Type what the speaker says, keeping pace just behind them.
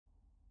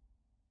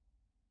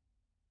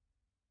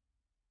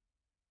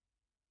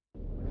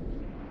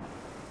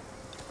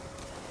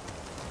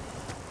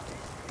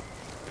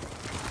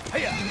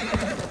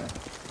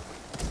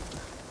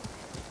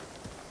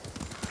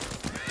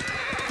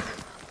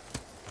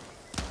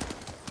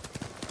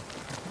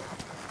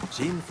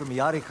Jin from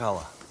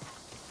Yarikawa.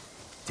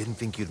 Didn't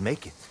think you'd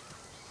make it.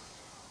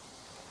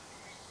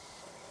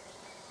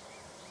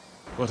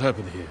 What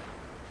happened here?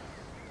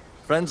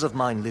 Friends of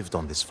mine lived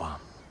on this farm.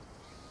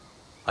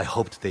 I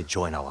hoped they'd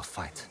join our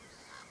fight,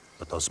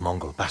 but those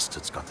Mongol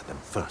bastards got to them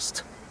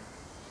first.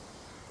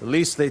 The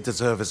least they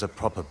deserve is a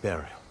proper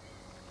burial.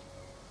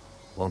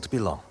 Won't be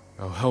long.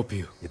 I'll help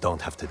you. You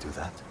don't have to do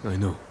that. I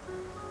know.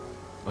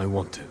 I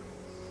want to.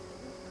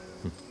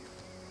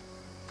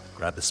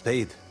 Grab the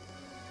spade.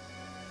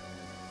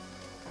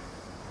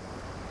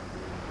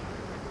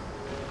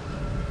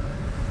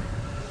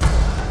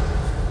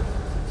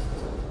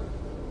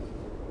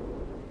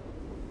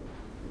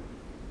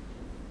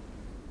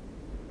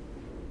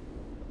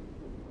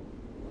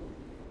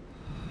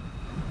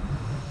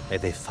 May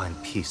they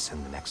find peace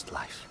in the next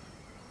life.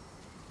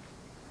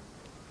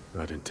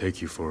 I didn't take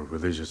you for a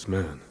religious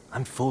man.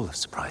 I'm full of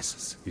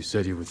surprises. You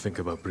said you would think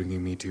about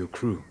bringing me to your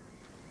crew.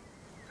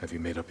 Have you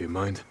made up your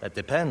mind? That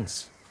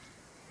depends.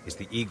 Is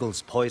the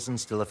eagle's poison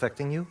still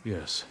affecting you?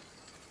 Yes,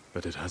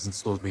 but it hasn't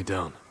slowed me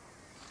down.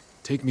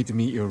 Take me to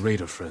meet your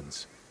raider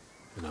friends,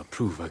 and I'll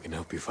prove I can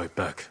help you fight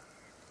back.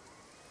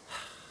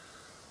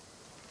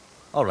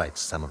 All right,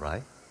 samurai.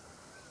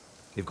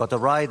 We've got a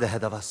ride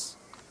ahead of us.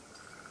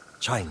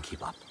 Try and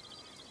keep up.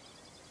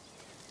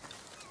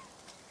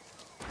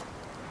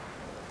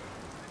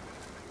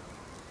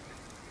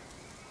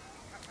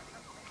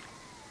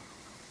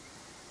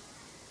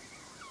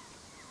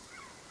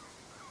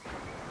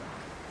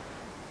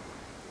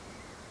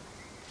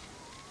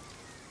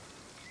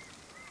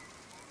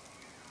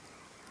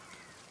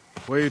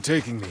 Where are you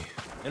taking me?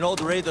 An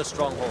old raider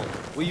stronghold.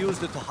 We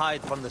used it to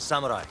hide from the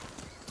samurai.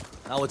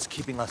 Now it's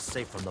keeping us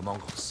safe from the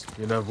Mongols.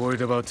 You're not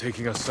worried about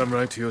taking a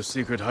samurai to your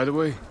secret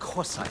hideaway? Of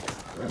course I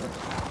am.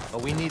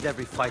 But we need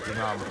every fighting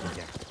arm we can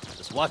get.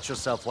 Just watch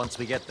yourself once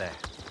we get there.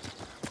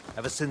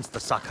 Ever since the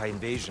Sakai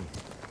invasion,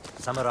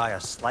 samurai are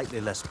slightly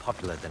less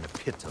popular than a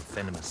pit of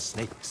venomous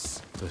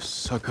snakes. The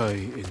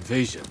Sakai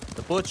invasion?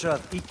 The butcher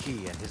of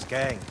Iki and his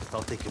gang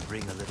thought they could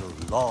bring a little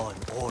law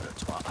and order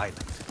to our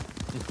island.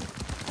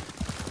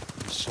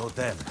 We showed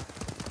them,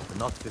 but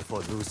not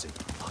before losing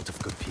a lot of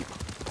good people.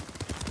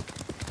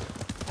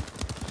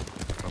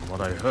 From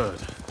what I heard,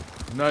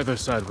 neither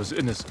side was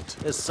innocent.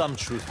 There's some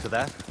truth to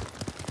that.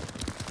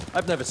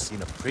 I've never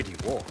seen a pretty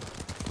war.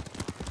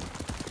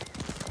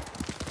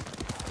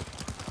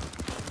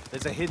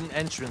 There's a hidden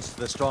entrance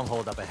to the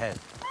stronghold up ahead.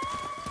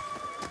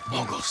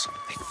 Mongols,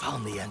 they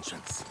found the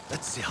entrance.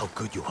 Let's see how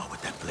good you are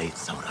with that blade,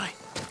 samurai.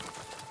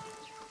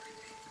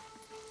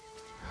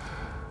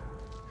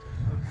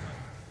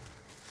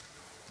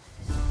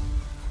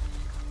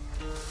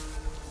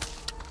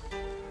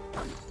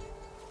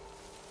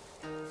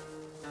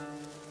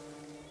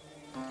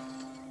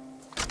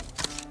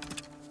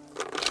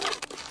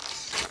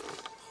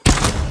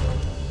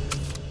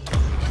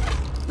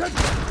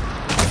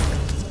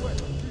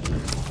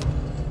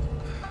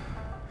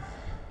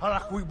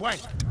 We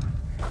went.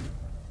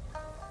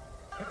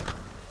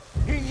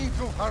 Hingi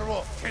to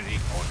Haro, Kenny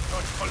on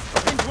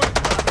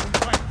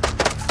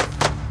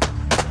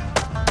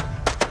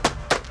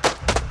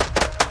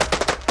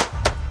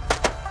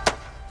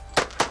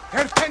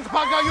Hertent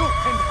Bagayu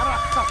and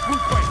Harakta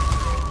Punkway.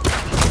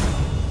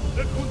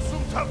 The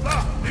Kunsum Tabla,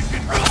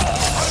 Nikin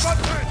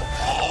Albatren.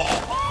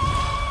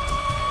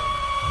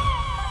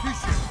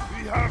 Fishes,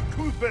 we have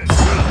Kuben.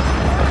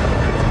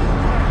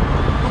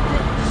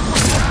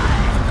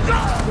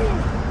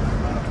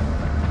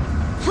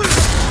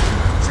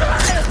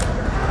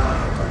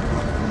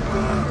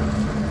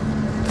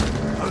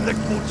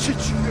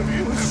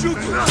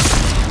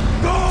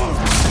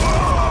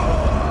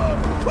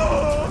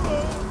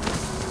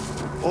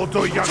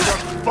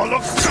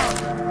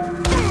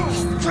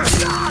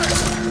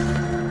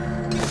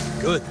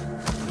 Good.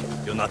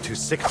 You're not too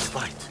sick to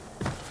fight.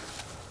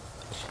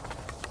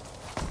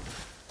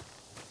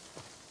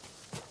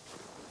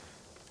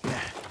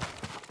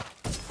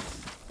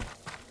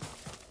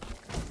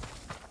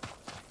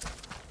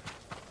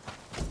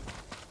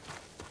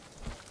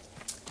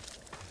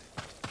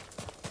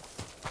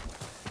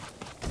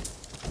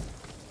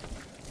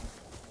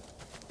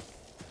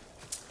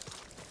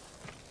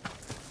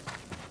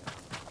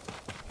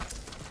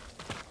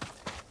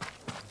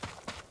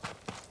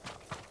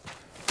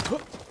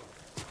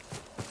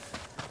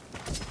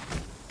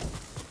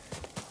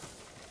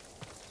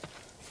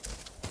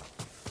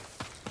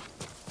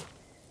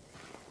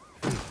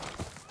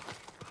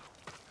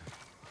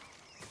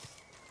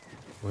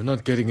 We're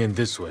not getting in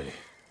this way.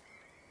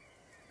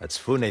 That's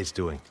Fune's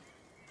doing.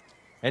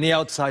 Any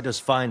outsiders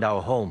find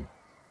our home,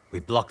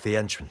 we block the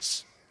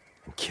entrance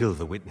and kill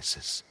the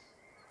witnesses.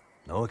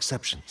 No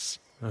exceptions.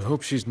 I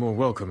hope she's more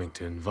welcoming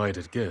to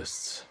invited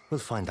guests. We'll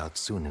find out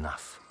soon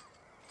enough.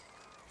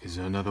 Is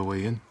there another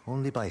way in?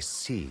 Only by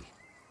sea.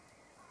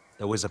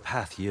 There was a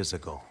path years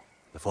ago,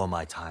 before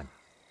my time.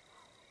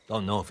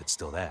 Don't know if it's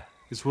still there.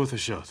 It's worth a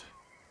shot.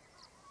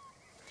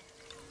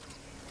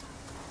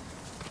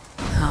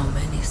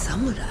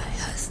 samurai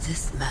has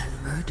this man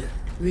murdered?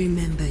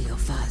 Remember your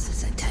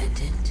father's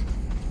attendant?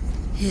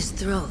 His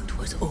throat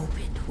was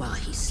opened while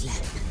he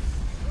slept.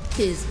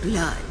 His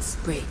blood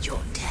sprayed your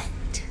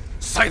tent.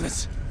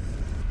 Silence!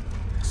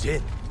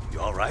 Jin, you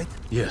alright?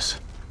 Yes.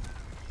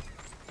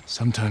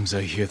 Sometimes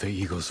I hear the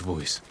eagle's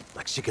voice.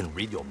 Like she can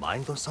read your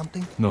mind or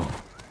something? No.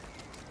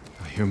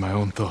 I hear my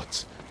own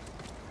thoughts.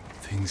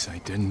 Things I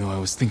didn't know I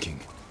was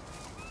thinking.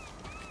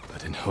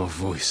 But in her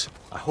voice.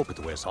 I hope it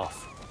wears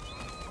off.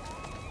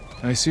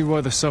 I see why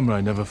the samurai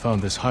never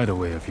found this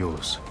hideaway of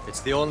yours.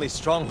 It's the only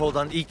stronghold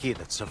on Iki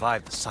that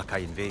survived the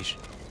Sakai invasion.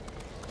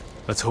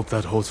 Let's hope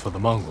that holds for the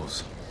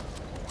Mongols.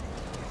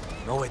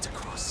 No way to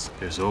cross.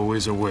 There's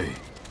always a way.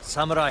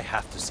 Samurai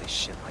have to say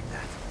shit like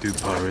that. Do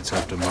pirates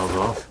have to mouth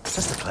off?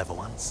 Just the clever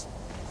ones.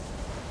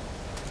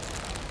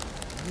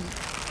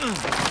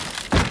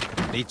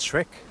 Neat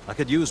trick. I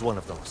could use one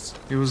of those.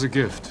 It was a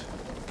gift.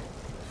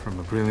 From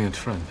a brilliant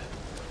friend.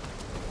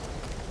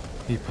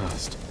 He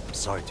passed. I'm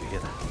sorry to hear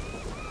that.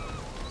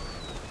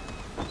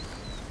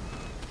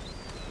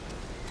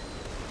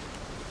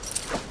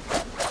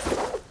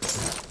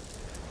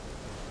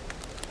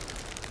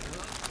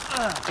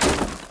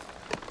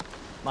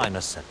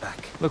 Minor setback.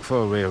 Look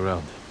for a way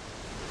around.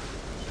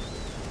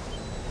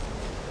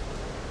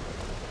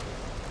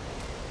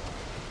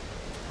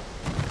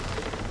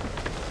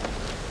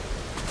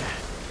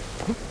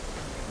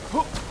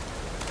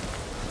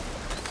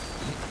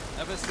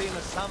 Never seen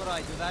a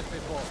samurai do that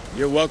before.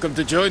 You're welcome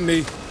to join me.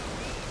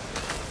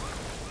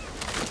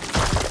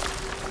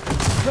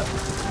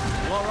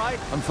 You alright?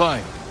 I'm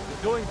fine.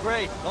 You're doing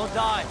great. Don't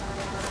die.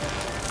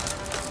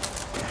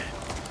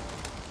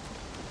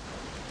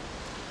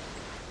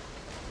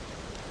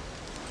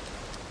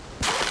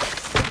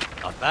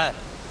 Not bad.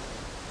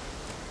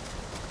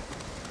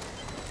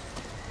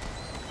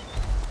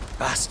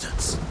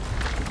 Bastards.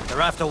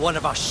 They're after one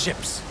of our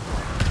ships.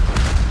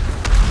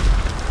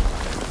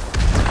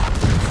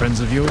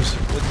 Friends of yours?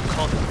 Wouldn't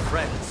call them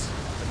friends,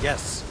 but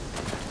yes,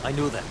 I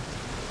knew them.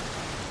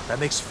 That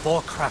makes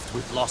 4 craft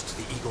we've lost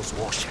to the Eagle's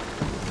warship.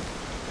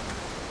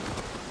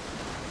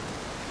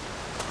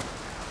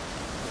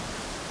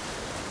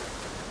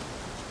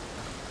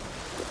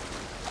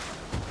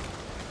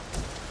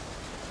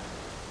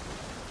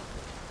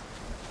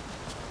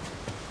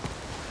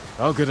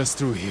 I'll get us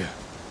through here.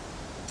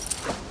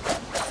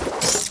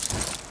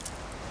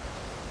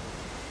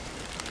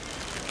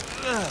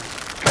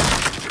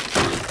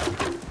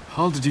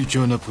 How did you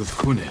join up with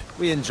Fune?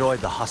 We enjoyed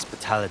the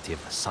hospitality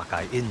of the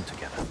Sakai Inn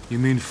together. You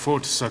mean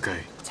Fort Sakai?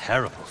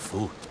 Terrible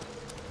food.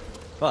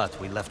 But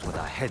we left with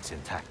our heads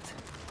intact.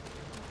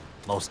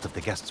 Most of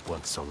the guests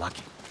weren't so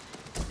lucky.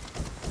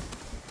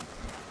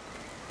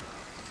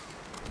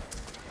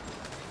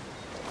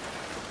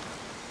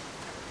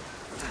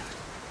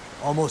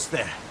 Almost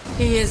there.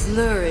 He is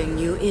luring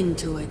you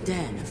into a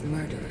den of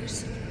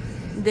murderers.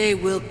 They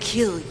will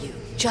kill you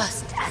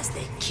just as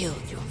they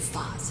killed your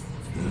father.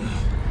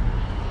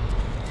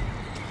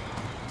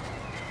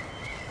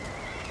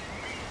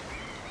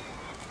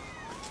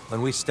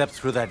 When we step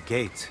through that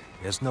gate,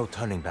 there's no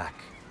turning back.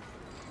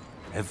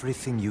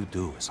 Everything you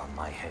do is on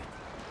my head.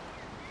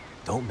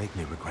 Don't make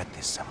me regret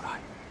this, samurai.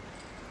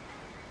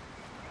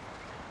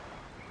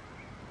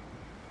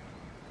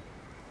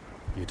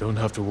 You don't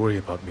have to worry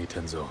about me,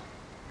 Tenzo.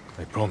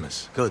 I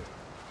promise. Good.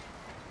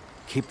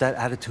 Keep that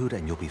attitude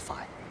and you'll be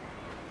fine.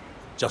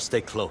 Just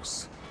stay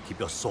close, keep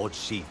your sword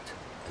sheathed,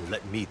 and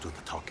let me do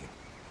the talking.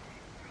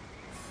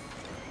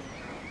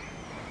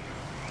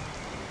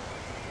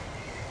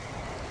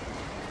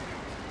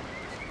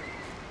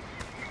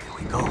 Here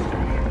we go.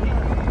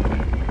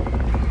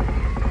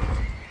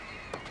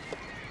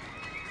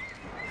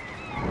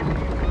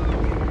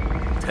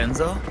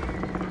 Tenzo?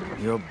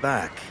 You're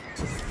back.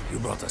 You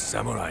brought a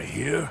samurai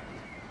here?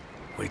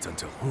 Wait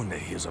until Hune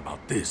hears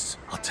about this.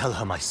 I'll tell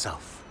her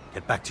myself.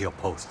 Get back to your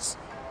posts.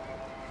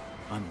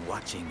 I'm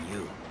watching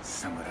you,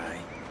 samurai.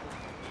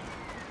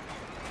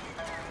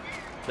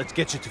 Let's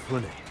get you to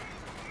Fune.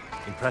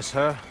 Impress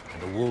her,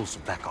 and the wolves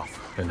will back off.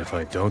 And if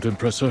I don't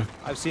impress her?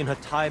 I've seen her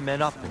tie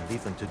men up and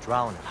leave them to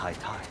drown at high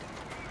tide.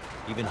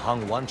 Even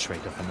hung one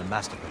traitor from the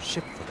mast of her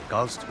ship for the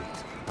gulls to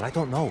eat. But I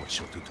don't know what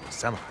she'll do to a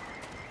samurai.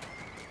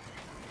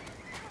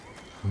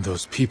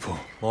 Those people.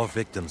 More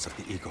victims of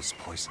the eagle's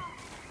poison.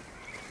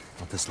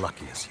 Not as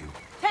lucky as you.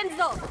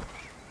 Tenzo!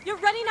 You're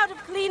running out of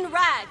clean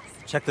rags!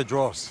 Check the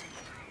drawers.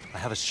 I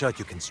have a shirt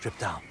you can strip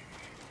down.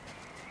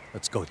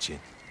 Let's go, Jin.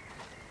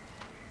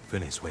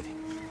 Fune's waiting.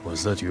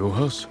 Was that your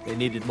house? They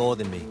needed more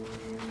than me.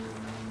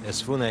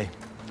 There's Fune,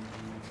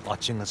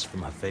 watching us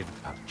from her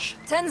favorite perch.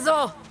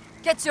 Tenzo!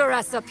 Get your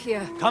ass up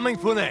here! Coming,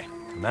 Fune!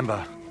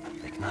 Remember,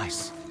 make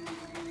nice.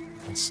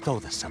 And stow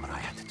the samurai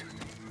attitude.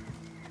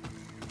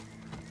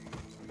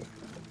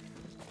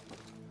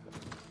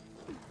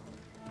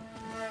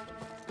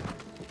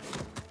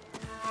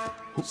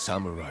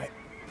 Samurai.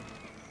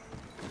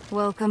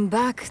 Welcome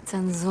back,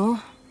 Tenzo.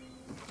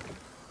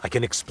 I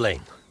can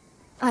explain.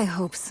 I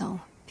hope so.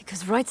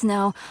 Because right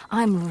now,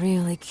 I'm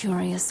really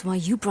curious why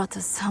you brought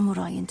a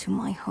samurai into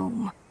my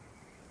home.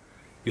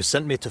 You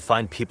sent me to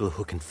find people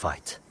who can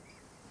fight.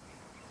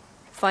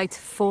 Fight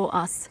for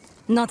us,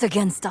 not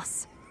against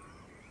us.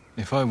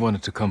 If I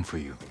wanted to come for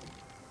you,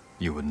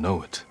 you would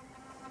know it.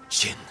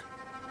 Jin.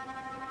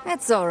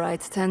 It's all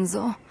right,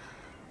 Tenzo.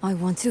 I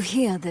want to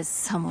hear this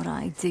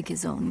samurai dig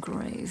his own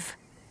grave.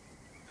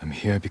 I'm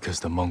here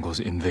because the Mongols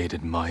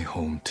invaded my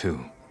home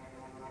too.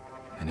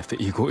 And if the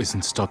eagle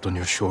isn't stopped on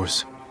your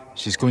shores,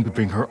 she's going to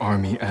bring her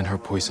army and her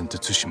poison to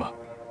Tsushima.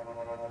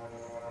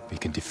 We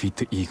can defeat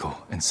the eagle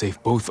and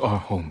save both our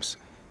homes,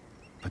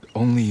 but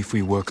only if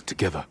we work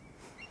together.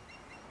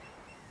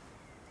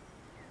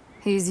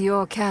 He's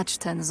your catch,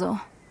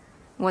 Tenzo.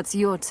 What's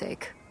your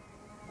take?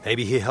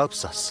 Maybe he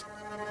helps us.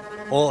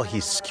 Or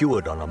he's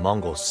skewered on a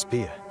Mongol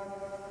spear.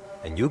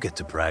 And you get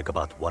to brag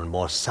about one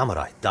more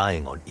samurai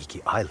dying on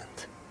Iki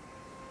Island.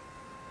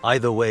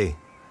 Either way,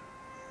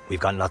 we've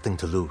got nothing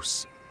to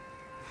lose.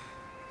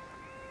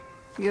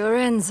 You're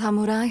in,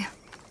 samurai.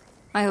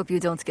 I hope you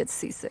don't get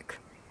seasick.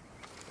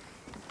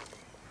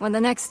 When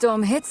the next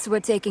storm hits, we're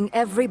taking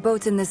every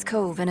boat in this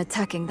cove and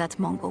attacking that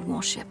Mongol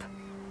warship.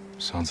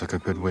 Sounds like a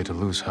good way to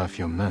lose half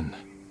your men.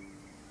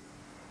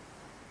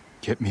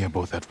 Get me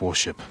aboard that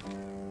warship,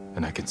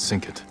 and I can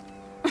sink it.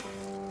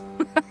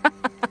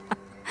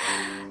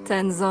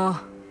 Tenzo,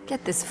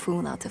 get this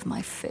fool out of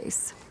my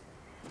face.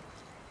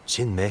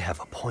 Jin may have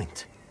a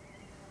point.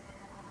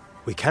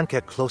 We can't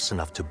get close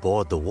enough to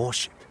board the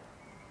warship,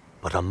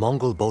 but a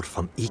Mongol boat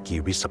from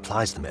Iki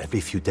resupplies them every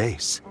few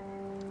days.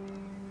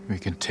 We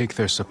can take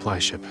their supply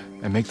ship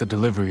and make the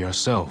delivery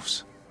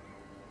ourselves.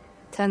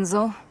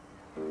 Tenzo,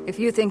 if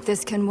you think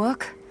this can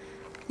work,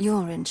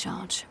 you're in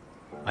charge.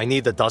 I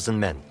need a dozen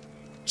men.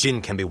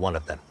 Jin can be one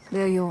of them.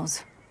 They're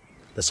yours.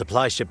 The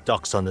supply ship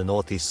docks on the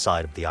northeast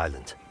side of the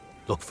island.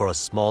 Look for a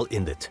small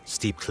inlet,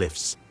 steep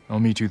cliffs. I'll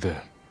meet you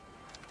there.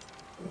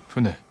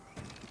 Fune,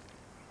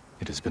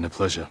 it has been a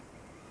pleasure.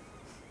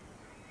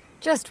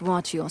 Just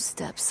watch your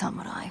step,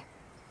 samurai.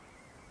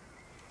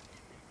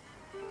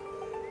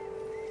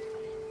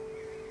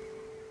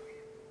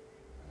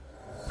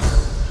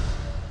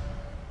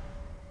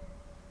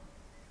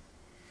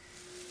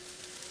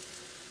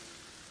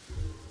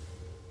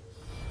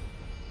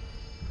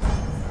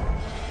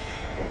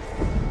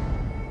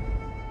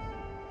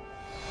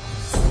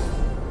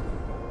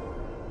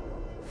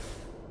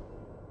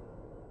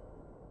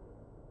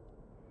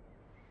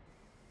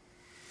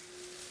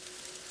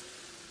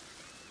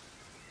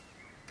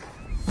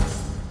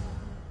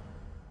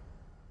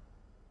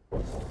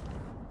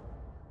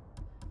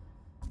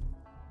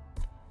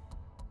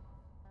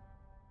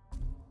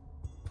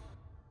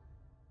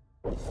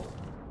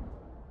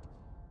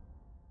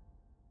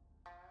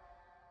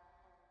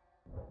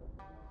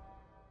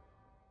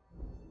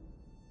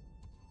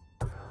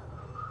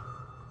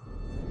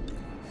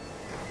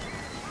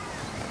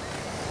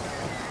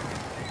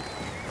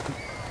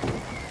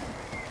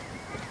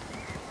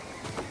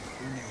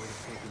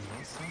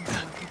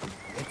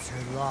 It's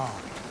her law.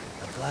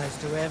 Applies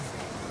to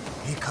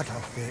everyone. He cut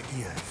off their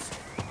ears,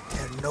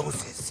 their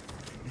noses,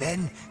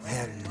 then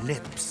their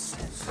lips.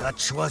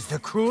 Such was the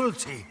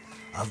cruelty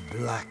of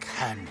Black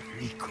Hand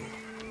Riku.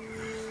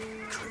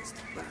 Cursed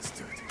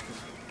bastard.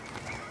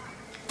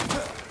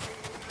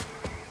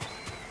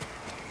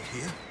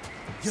 You here?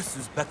 Yes,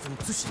 he's back from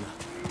Tsushima.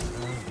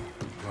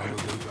 Probably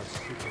got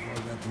sick of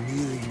all that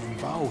kneeling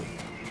and bowing.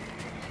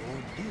 Or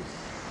this.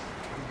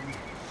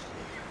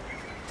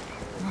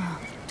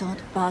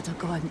 Don't bother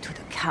going to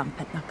the camp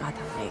at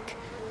Nagata Lake.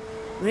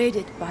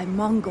 Raided by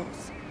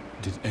Mongols.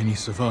 Did any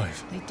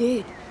survive? They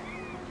did.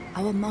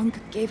 Our monk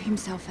gave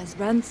himself as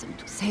ransom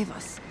to save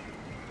us.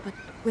 But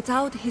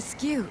without his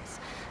skills,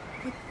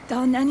 we're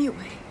done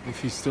anyway.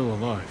 If he's still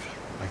alive,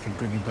 I can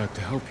bring him back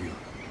to help you.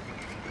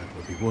 That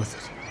will be worth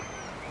it.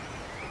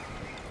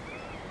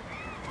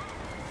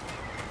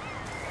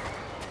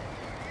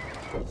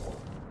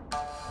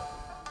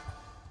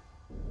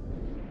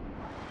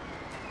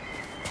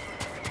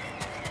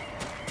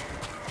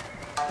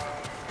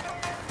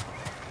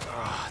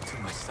 Too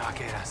much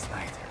sake last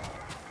night.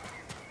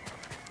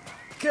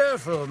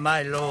 Careful,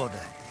 my lord.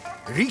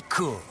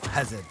 Riku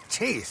has a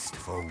taste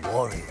for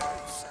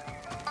warriors.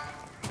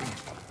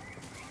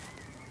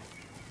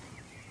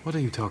 What are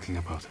you talking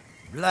about?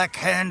 Black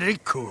Hand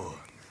Riku,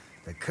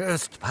 the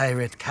cursed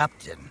pirate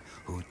captain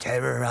who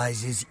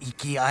terrorizes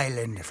Iki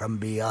Island from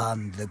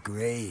beyond the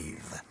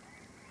grave.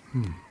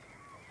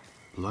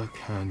 Black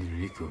Hand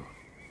Riku.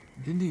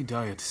 Didn't he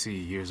die at sea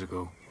years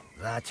ago?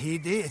 That he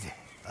did.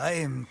 I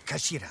am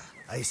Kashira.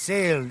 I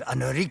sailed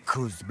under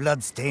Riku's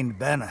blood-stained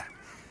banner.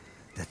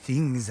 The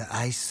things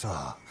I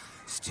saw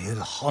still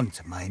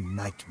haunt my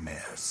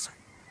nightmares.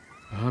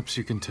 Perhaps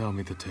you can tell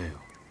me the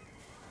tale.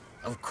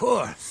 Of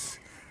course.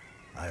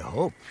 I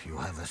hope you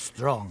have a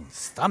strong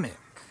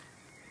stomach.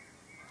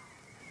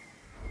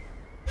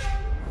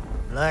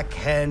 Black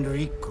Hand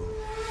Riku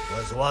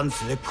was once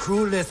the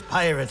cruelest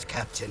pirate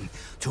captain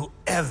to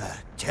ever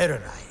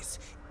terrorize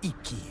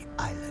Iki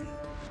Island.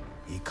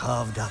 He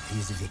carved up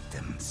his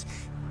victims,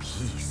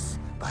 piece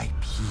by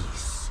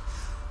piece,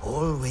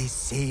 always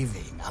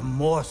saving a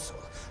morsel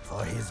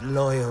for his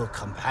loyal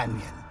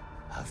companion,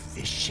 a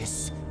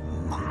vicious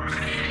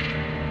monkey.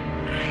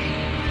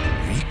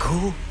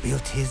 Riku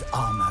built his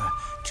armor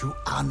to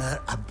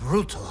honor a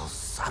brutal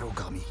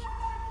Sarugami.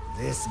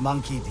 This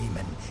monkey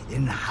demon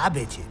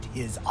inhabited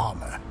his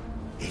armor.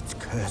 Its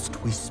cursed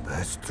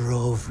whispers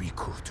drove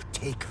Riku to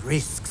take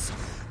risks,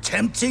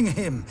 tempting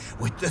him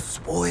with the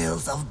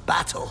spoils of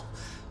battle,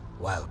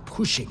 while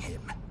pushing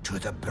him to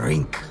the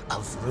brink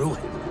of ruin.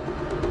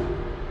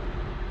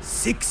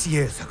 6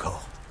 years ago,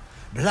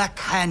 Black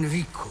Hand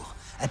Riku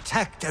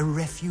attacked a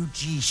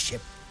refugee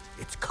ship.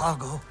 Its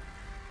cargo,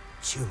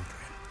 children.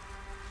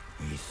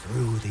 He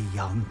threw the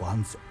young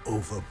ones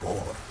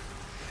overboard.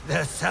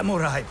 Their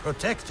samurai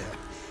protector,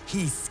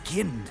 he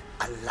skinned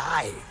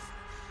alive.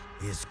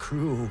 His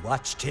crew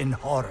watched in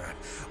horror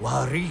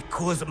while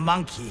Riku's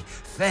monkey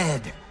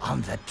fed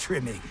on the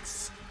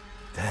trimmings.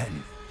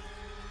 Then,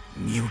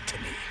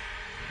 mutiny.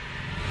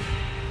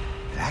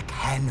 Black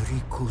Hand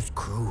Riku's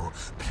crew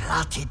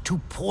plotted to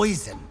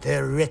poison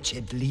their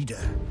wretched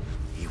leader.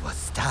 He was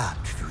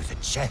stabbed through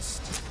the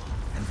chest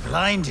and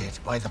blinded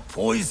by the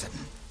poison,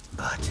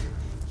 but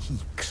he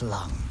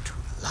clung to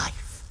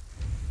life,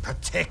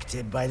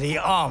 protected by the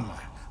armor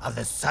of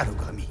the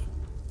Sarugami.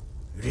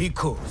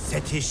 Riku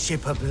set his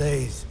ship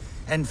ablaze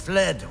and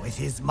fled with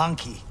his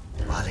monkey,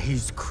 while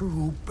his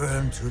crew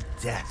burned to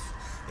death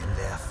in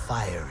their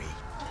fiery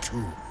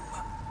tomb.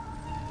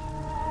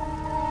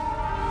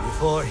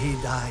 Before he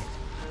died,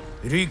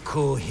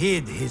 Riku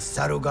hid his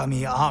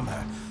Sarugami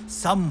armor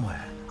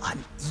somewhere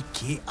on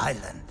Iki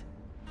Island.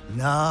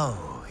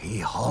 Now he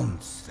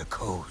haunts the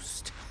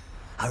coast,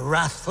 a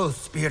wrathful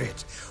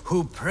spirit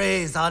who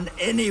preys on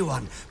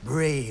anyone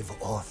brave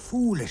or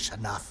foolish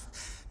enough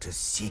to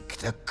seek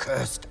the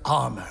cursed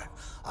armor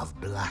of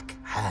Black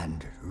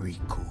Hand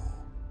Riku.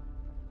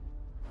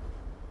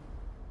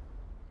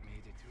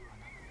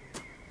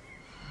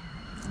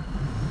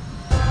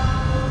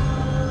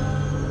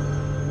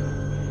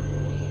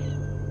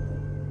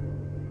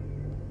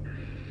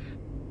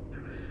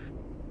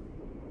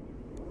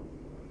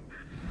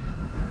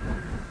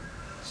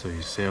 So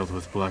you sailed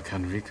with Black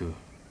Hand Riku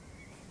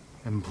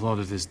and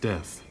plotted his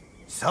death.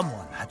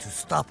 Someone had to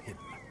stop him.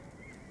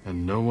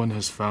 And no one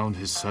has found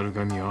his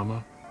Sarugami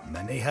armor?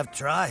 Many have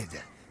tried,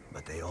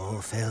 but they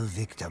all fell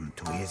victim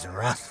to his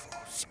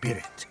wrathful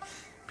spirit.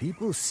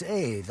 People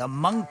say the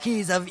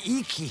monkeys of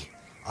Iki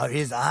are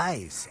his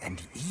eyes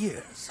and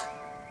ears.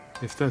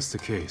 If that's the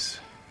case,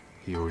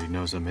 he already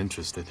knows I'm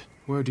interested.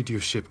 Where did your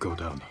ship go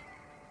down?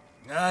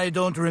 I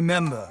don't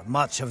remember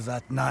much of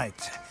that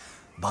night,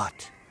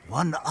 but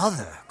one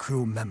other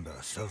crew member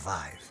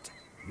survived.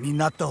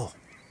 Minato.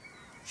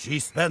 She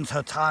spent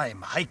her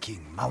time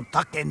hiking Mount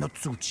Take no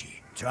Tsuchi,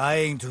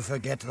 trying to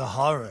forget the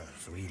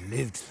horrors we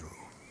lived through.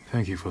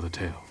 Thank you for the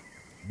tale.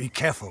 Be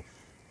careful.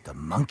 The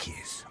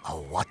monkeys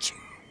are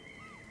watching.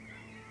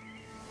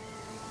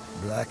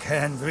 Black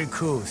Hand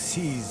Riku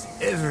sees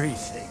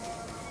everything.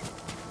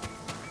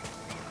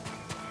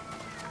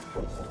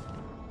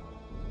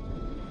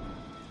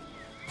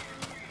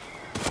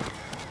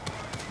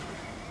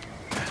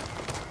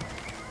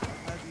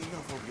 Have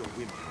enough of your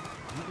whimpering.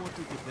 You want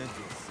to defend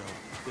yourself,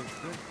 then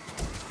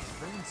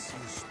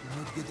Francis do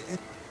not get it.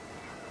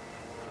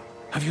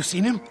 Have you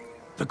seen him?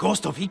 The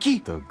ghost of Iki?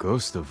 The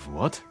ghost of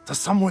what? The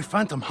samurai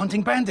phantom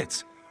hunting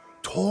bandits.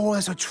 Tall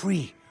as a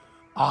tree.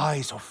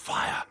 Eyes of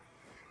fire.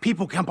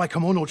 People camped by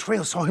Kimono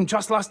Trail saw him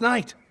just last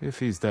night. If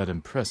he's that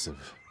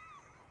impressive,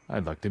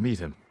 I'd like to meet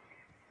him.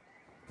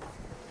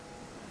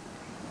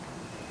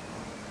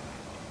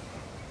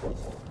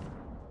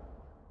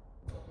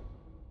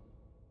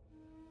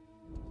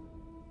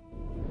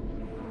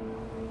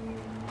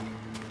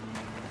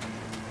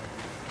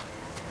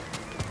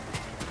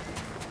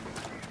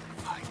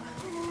 Fine.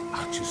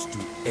 I'll just do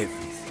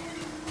everything.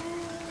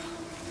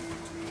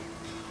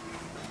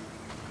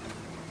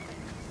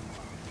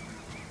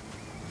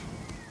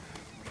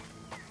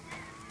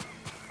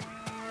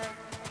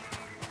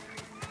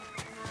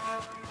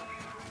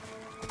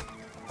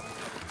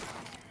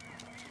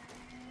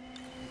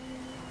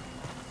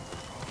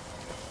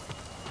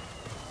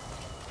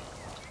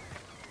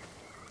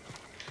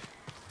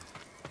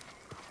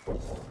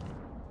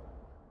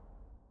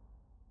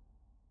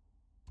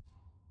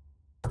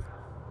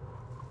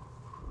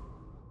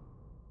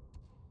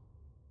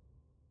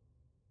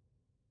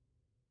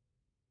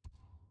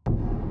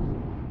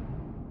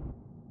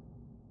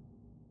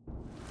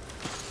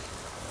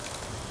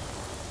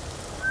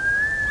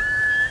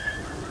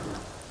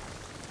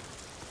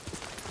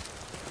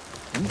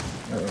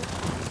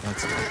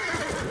 That's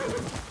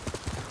it.